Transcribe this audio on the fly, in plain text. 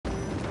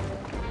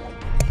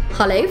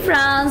Hello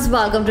friends,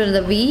 welcome to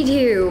another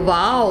video.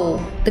 Wow,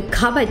 the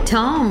Cupboard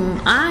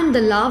Tom and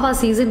the lava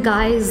season,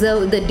 guys.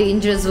 The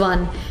dangerous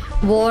one,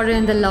 war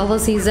in the lava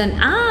season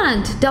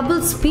and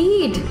double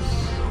speed.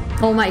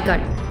 Oh my god,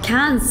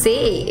 can't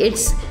say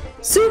it's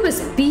super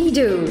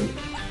speedo.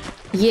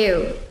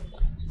 Yo,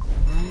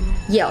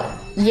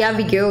 here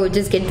we go.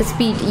 Just get the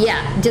speed.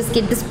 Yeah, just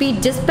get the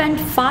speed. Just spent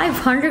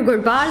 500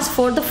 good bars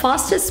for the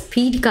fastest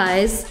speed,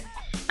 guys,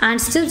 and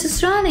still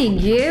just running.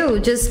 Yo,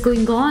 just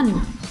going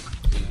on.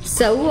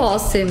 So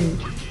awesome,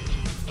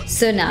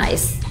 so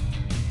nice.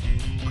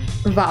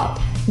 Wow,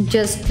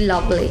 just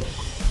lovely.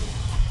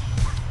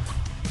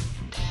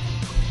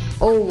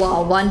 Oh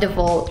wow,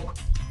 wonderful.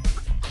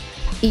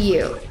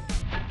 You.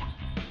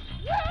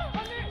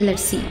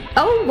 Let's see.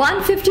 Oh,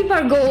 150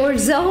 per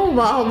gourds. Oh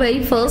wow,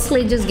 very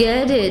firstly, just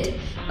get it.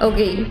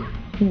 Okay,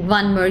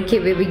 one more.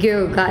 Here we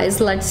go, guys.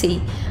 Let's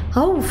see.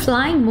 Oh,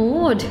 flying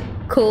mode.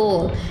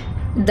 Cool.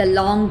 The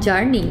long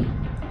journey.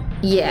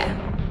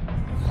 Yeah.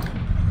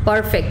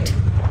 Perfect.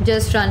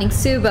 Just running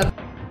super.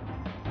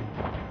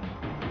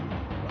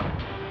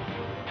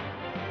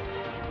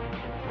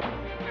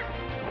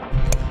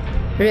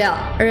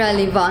 Yeah,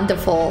 really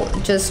wonderful.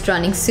 Just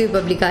running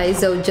superbly, guys.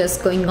 So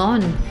just going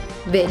on.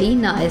 Very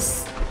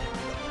nice.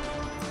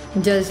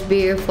 Just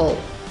beautiful.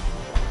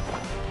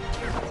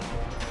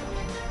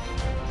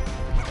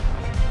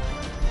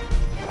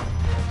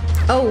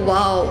 Oh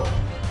wow.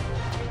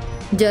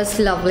 Just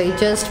lovely.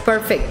 Just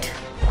perfect.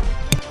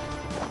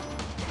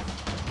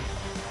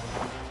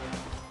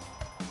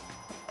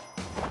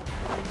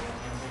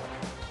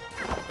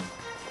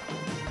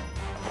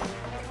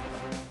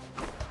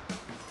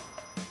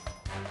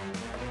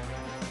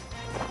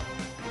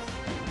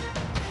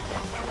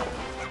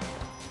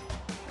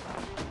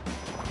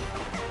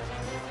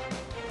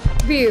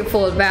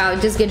 Beautiful. Wow,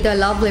 just get the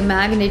lovely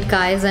magnet,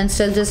 guys, and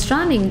still just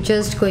running,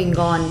 just going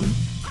on.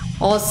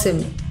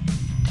 Awesome.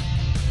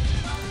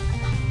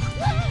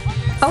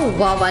 Oh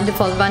wow,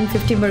 wonderful.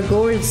 150 more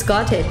golds,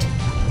 got it.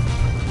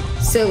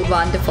 So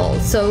wonderful,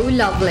 so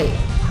lovely.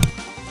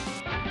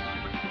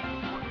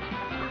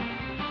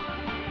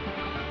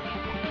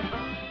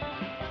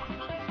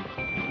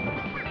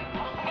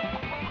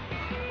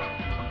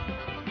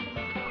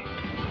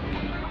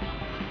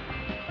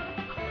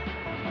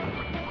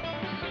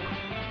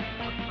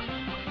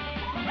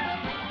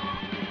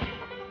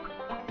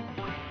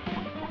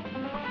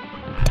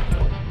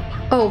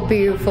 Oh,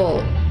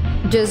 beautiful.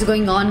 Just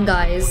going on,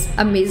 guys.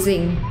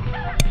 Amazing.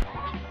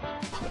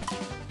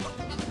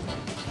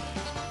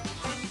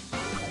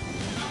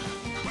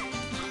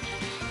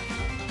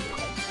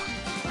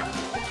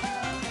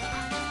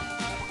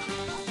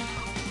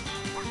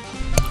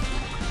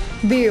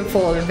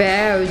 Beautiful.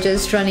 Wow,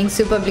 just running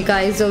superbly,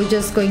 guys. Oh,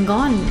 just going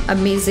on.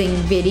 Amazing.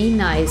 Very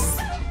nice.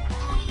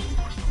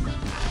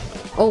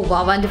 Oh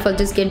wow, wonderful.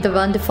 Just get the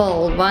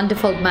wonderful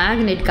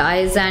magnet,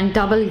 guys, and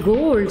double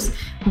golds.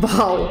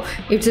 Wow,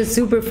 it's a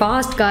super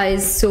fast,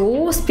 guys.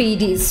 So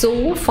speedy,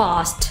 so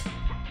fast.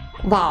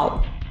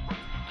 Wow.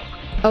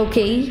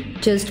 Okay,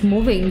 just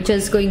moving,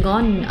 just going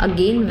on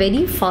again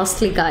very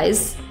fastly,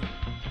 guys.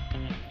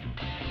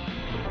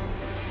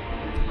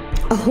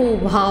 Oh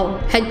wow,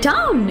 head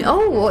down.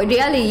 Oh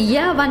really?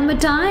 Yeah, one more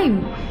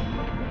time.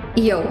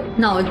 Yo,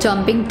 now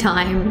jumping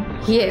time.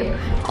 Yeah,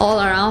 all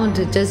around,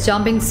 just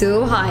jumping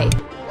so high.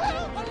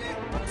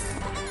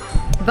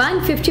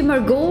 150 more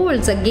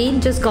golds. Again,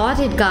 just got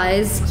it,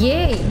 guys.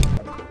 Yay.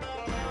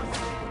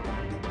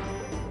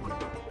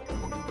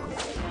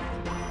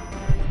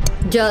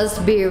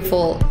 Just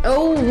beautiful.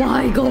 Oh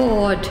my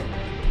god.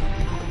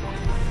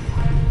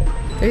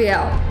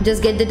 Yeah,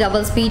 just get the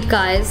double speed,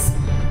 guys.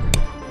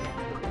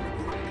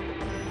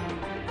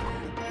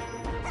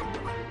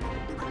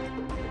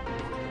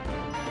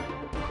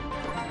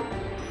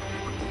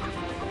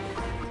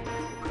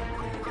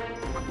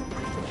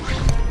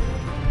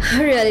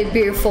 Really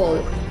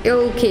beautiful.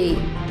 Okay,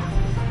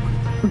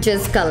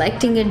 just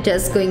collecting it,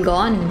 just going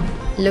on.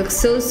 Looks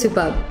so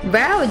superb.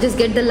 Wow, just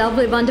get the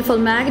lovely wonderful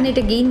magnet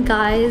again,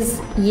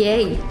 guys.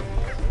 Yay,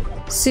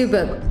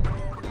 superb.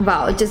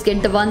 Wow, just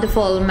get the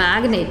wonderful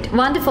magnet,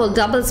 wonderful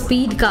double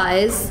speed,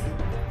 guys.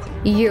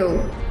 Yo,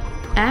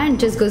 and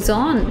just goes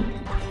on.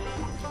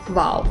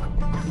 Wow,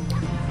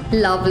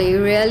 lovely.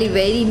 Really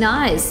very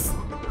nice.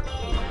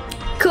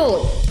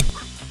 Cool.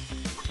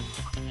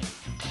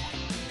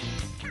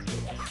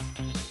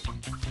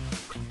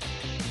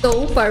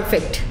 So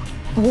perfect.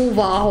 Oh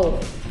wow,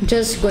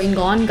 just going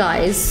on,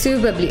 guys.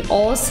 Superbly,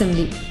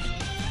 awesomely.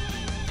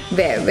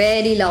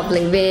 Very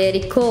lovely,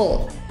 very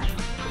cool.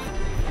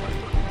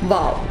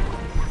 Wow.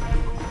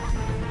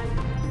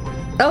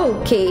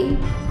 Okay,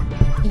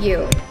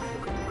 you.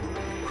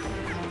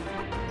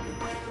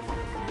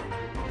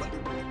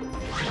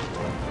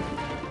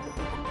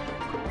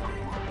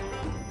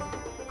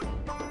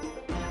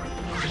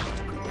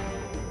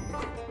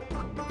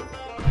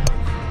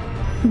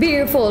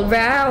 Beautiful.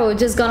 Wow,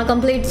 just gonna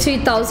complete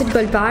 3000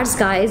 gold bars,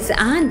 guys,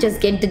 and just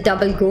get the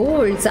double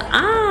golds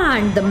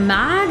and the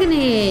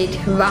magnet.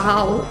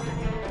 Wow,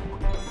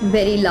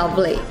 very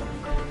lovely.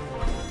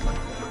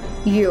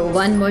 Yo,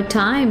 one more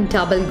time.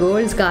 Double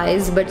goals,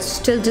 guys, but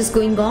still just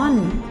going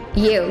on.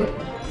 Yo.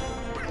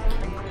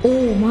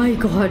 Oh my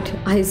god.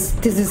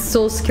 This is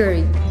so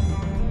scary.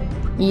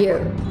 Yo.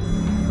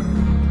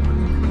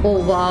 Oh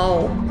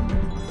wow.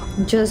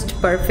 Just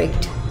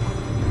perfect.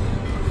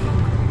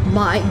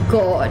 My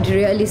god,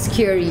 really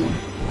scary.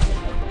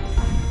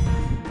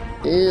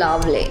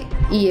 Lovely.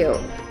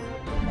 Yo.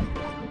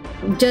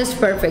 Just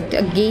perfect.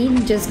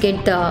 Again, just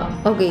get the...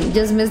 Okay,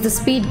 just miss the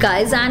speed,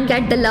 guys, and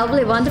get the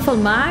lovely, wonderful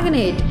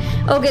magnet.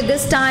 Okay,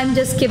 this time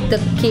just skip the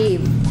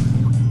cave.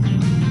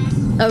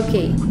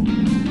 Okay.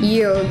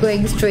 Yo,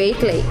 going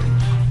straightly.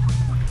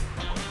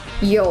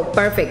 Yo,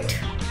 perfect.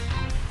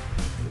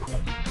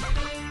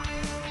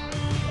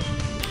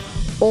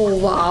 Oh,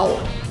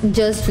 wow.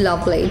 Just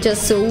lovely.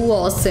 Just so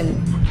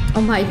awesome.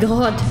 Oh my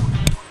god.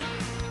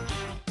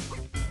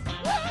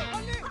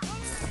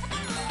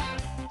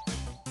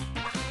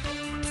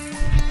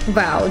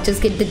 Wow,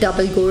 just get the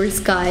double goals,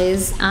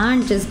 guys,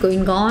 and just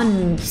going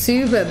on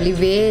superbly,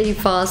 very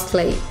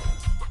fastly.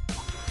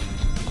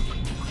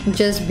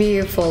 Just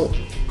beautiful.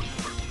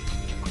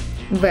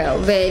 Wow,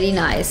 very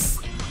nice.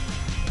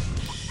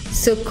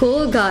 So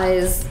cool,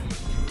 guys.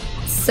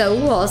 So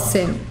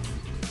awesome.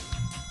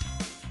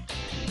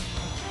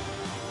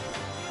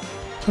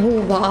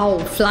 Oh wow,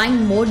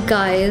 flying mode,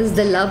 guys.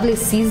 The lovely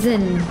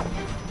season.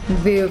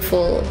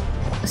 Beautiful.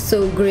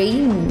 So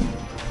green.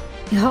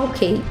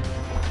 Okay.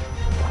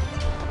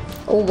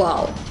 Oh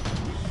wow.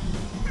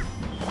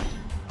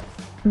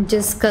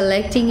 Just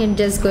collecting and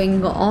just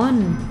going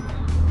on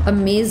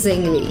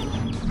amazingly.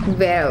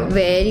 Wow,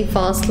 very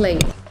fastly.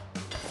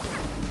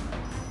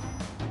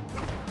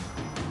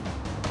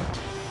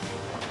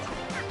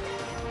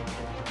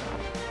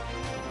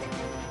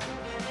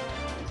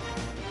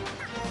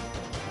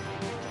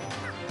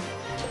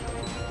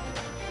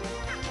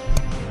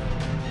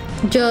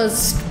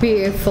 Just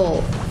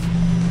beautiful.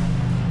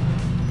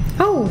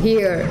 Oh,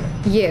 here.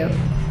 Yeah.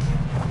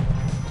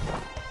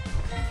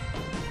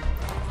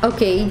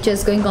 Okay,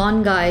 just going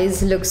on,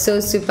 guys. Looks so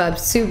superb,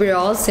 super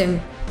awesome.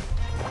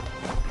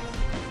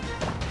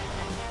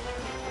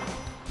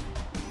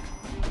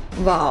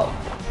 Wow.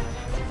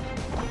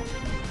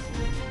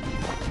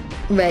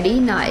 Very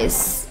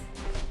nice.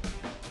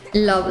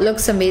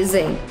 Looks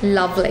amazing.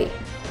 Lovely.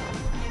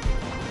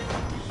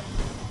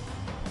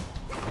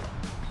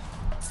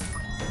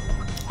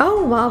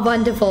 Oh wow,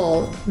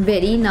 wonderful.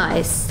 Very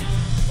nice.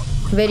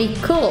 Very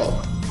cool.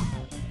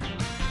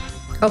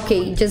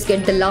 Okay, just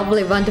get the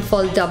lovely,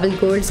 wonderful double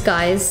goals,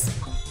 guys.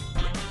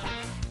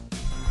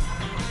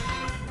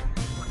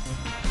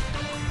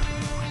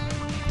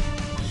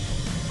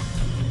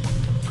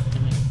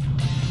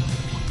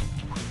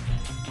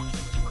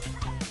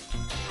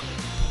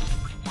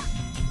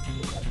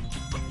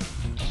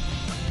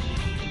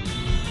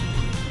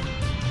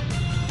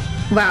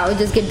 Wow,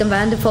 just get the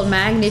wonderful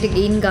magnet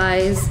again,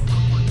 guys.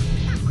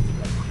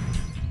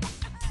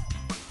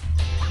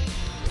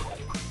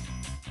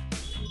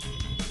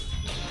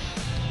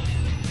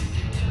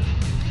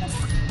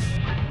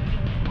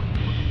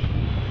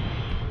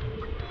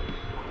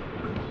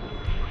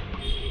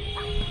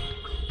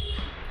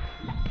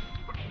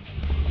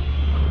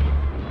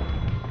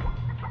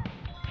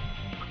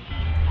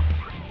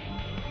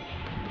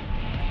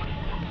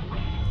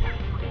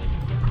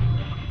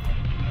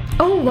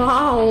 Oh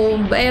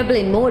wow,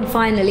 airplane mode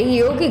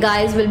finally. Okay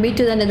guys, we'll meet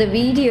to another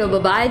video. Bye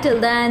bye till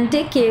then.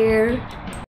 Take care.